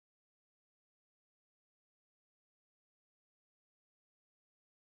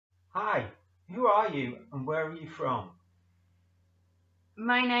Hi, who are you and where are you from?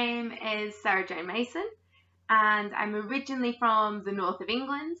 My name is Sarah Jane Mason, and I'm originally from the north of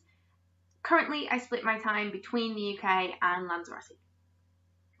England. Currently, I split my time between the UK and Lanzarote.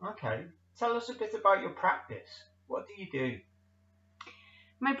 Okay, tell us a bit about your practice. What do you do?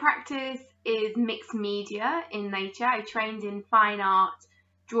 My practice is mixed media in nature. I trained in fine art,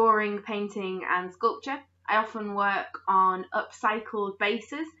 drawing, painting, and sculpture. I often work on upcycled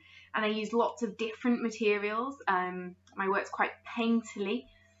bases and I use lots of different materials. My work's quite painterly,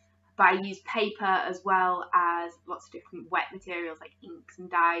 but I use paper as well as lots of different wet materials like inks and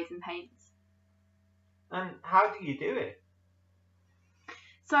dyes and paints. And how do you do it?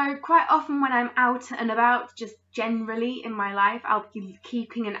 So quite often when I'm out and about, just generally in my life, I'll be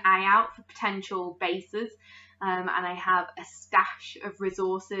keeping an eye out for potential bases, and I have a stash of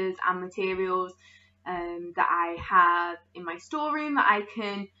resources and materials that I have in my storeroom that I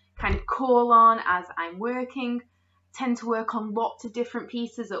can kind of call on as I'm working. I tend to work on lots of different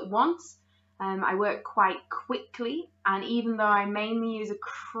pieces at once. I work quite quickly, and even though I mainly use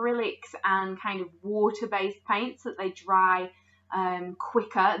acrylics and kind of water-based paints that they dry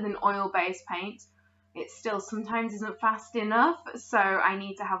quicker than oil-based paint, it still sometimes isn't fast enough, so I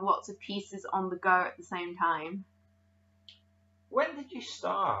need to have lots of pieces on the go at the same time. When did you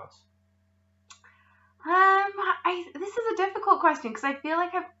start? This is a difficult question because I feel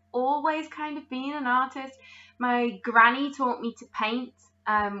like I've always kind of been an artist. My granny taught me to paint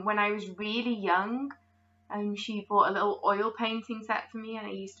when I was really young. She bought a little oil painting set for me, and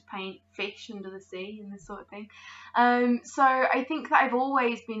I used to paint fish under the sea and this sort of thing. So I think that I've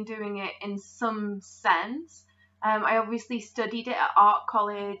always been doing it in some sense. I obviously studied it at art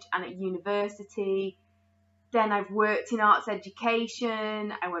college and at university. Then I've worked in arts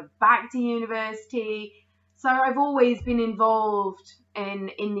education. I went back to university. So I've always been involved in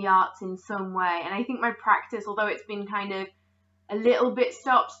the arts in some way. And I think my practice, although it's been kind of a little bit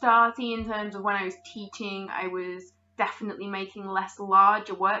stop-starty in terms of when I was teaching, I was definitely making less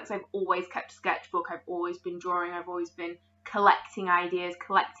larger works. I've always kept a sketchbook. I've always been drawing. I've always been collecting ideas,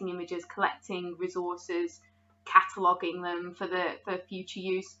 collecting images, collecting resources, cataloging them for future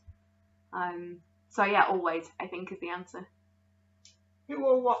use. So yeah, always, I think, is the answer. Who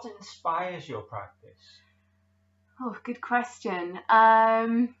or what inspires your practice? Oh, good question.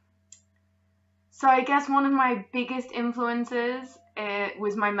 So I guess one of my biggest influences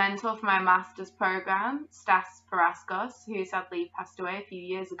was my mentor for my master's program, Stas Paraskos, who sadly passed away a few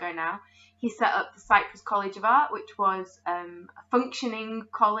years ago now. He set up the Cyprus College of Art, which was a functioning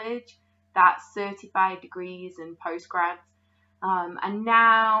college that certified degrees and postgrads. And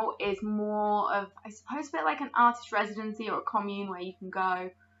now is more of, I suppose, a bit like an artist residency or a commune where you can go.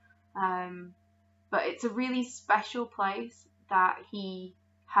 Um, but it's a really special place that he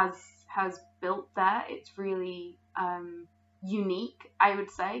has has built there. It's really unique, I would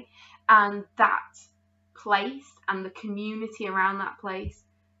say, and that place and the community around that place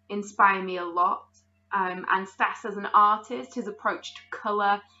inspire me a lot. And Stas, as an artist, his approach to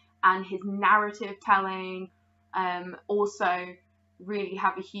color and his narrative telling also really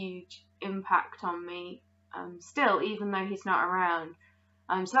have a huge impact on me. Still, even though he's not around.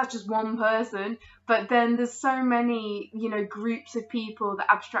 So that's just one person. But then there's so many, groups of people. The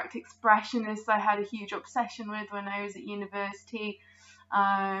abstract expressionists I had a huge obsession with when I was at university.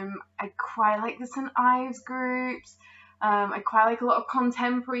 I quite like the St. Ives groups. I quite like a lot of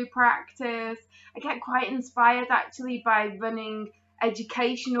contemporary practice. I get quite inspired actually by running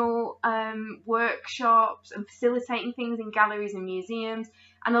educational workshops and facilitating things in galleries and museums.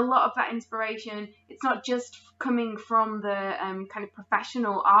 And a lot of that inspiration, it's not just coming from the kind of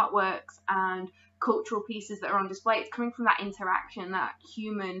professional artworks and cultural pieces that are on display. It's coming from that interaction, that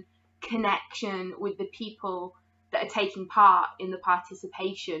human connection with the people that are taking part in the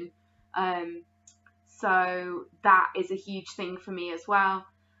participation. Um, so that is a huge thing for me as well.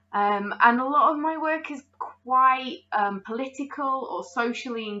 And a lot of my work is quite political or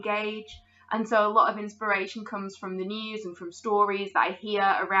socially engaged. And so a lot of inspiration comes from the news and from stories that I hear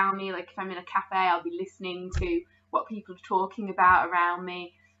around me. Like if I'm in a cafe, I'll be listening to what people are talking about around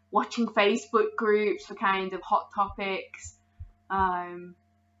me, watching Facebook groups for kind of hot topics.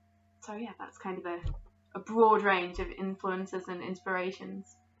 So yeah, that's kind of a broad range of influences and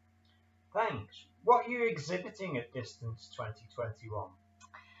inspirations. Thanks. What are you exhibiting at Distance 2021?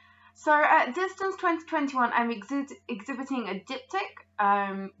 So at Distance 2021, I'm exhibiting a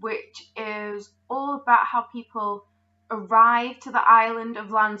diptych, which is all about how people arrive to the island of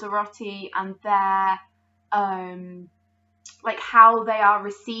Lanzarote and their, like how they are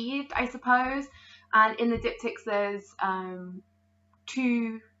received, I suppose. And in the diptychs, there's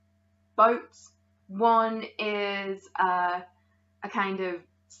two boats. One is a kind of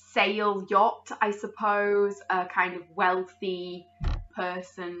sail yacht, I suppose, a kind of wealthy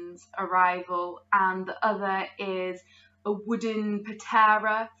person's arrival, and the other is a wooden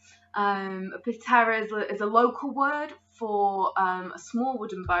patera. A patera is a local word for a small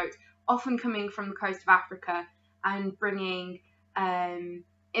wooden boat, often coming from the coast of Africa and bringing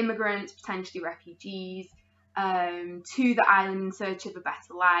immigrants, potentially refugees, to the island in search of a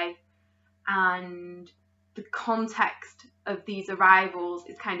better life. And the context of these arrivals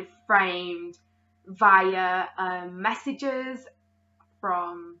is kind of framed via messages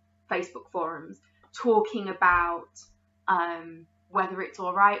from Facebook forums talking about whether it's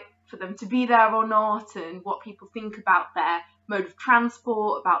all right for them to be there or not, and what people think about their mode of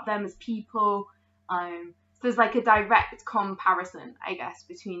transport, about them as people. So there's like a direct comparison, I guess,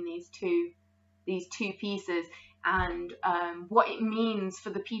 between these two pieces, and what it means for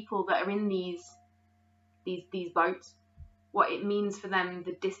the people that are in these boats, what it means for them,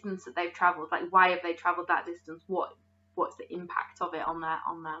 the distance that they've travelled, like why have they travelled that distance, what's the impact of it on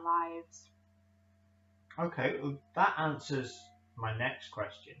their lives. Okay, well, that answers my next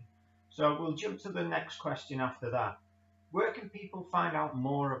question. So we'll jump to the next question after that. Where can people find out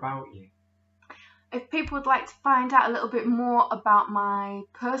more about you? If people would like to find out a little bit more about my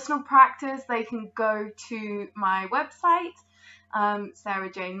personal practice, they can go to my website,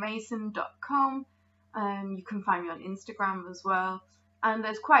 sarahjanemason.com. You can find me on Instagram as well. And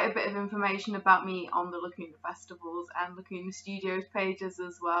there's quite a bit of information about me on the Lacuna Festivals and Lacuna Studios pages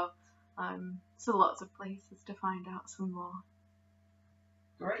as well. So lots of places to find out some more.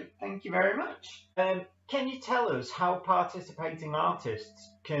 Great, thank you very much. Can you tell us how participating artists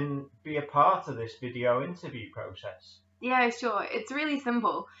can be a part of this video interview process? Yeah, sure. It's really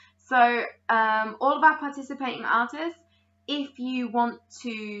simple. So all of our participating artists, if you want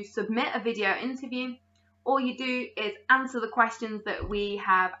to submit a video interview, all you do is answer the questions that we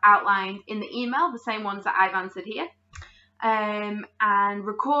have outlined in the email, the same ones that I've answered here, and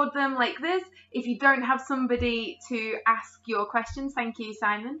record them like this. If you don't have somebody to ask your questions, thank you,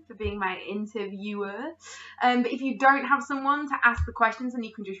 Simon, for being my interviewer. But if you don't have someone to ask the questions, and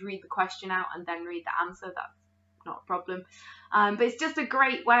you can just read the question out and then read the answer, that's not a problem. But it's just a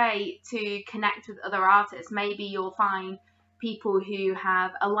great way to connect with other artists. Maybe you'll find people who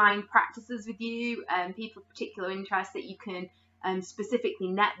have aligned practices with you, and people of particular interest that you can specifically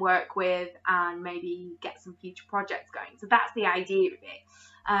network with and maybe get some future projects going. So that's the idea of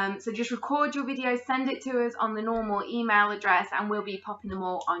it. So just record your videos, send it to us on the normal email address, and we'll be popping them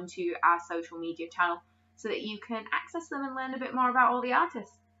all onto our social media channel so that you can access them and learn a bit more about all the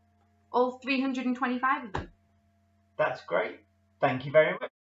artists, all 325 of them. That's great. Thank you very much.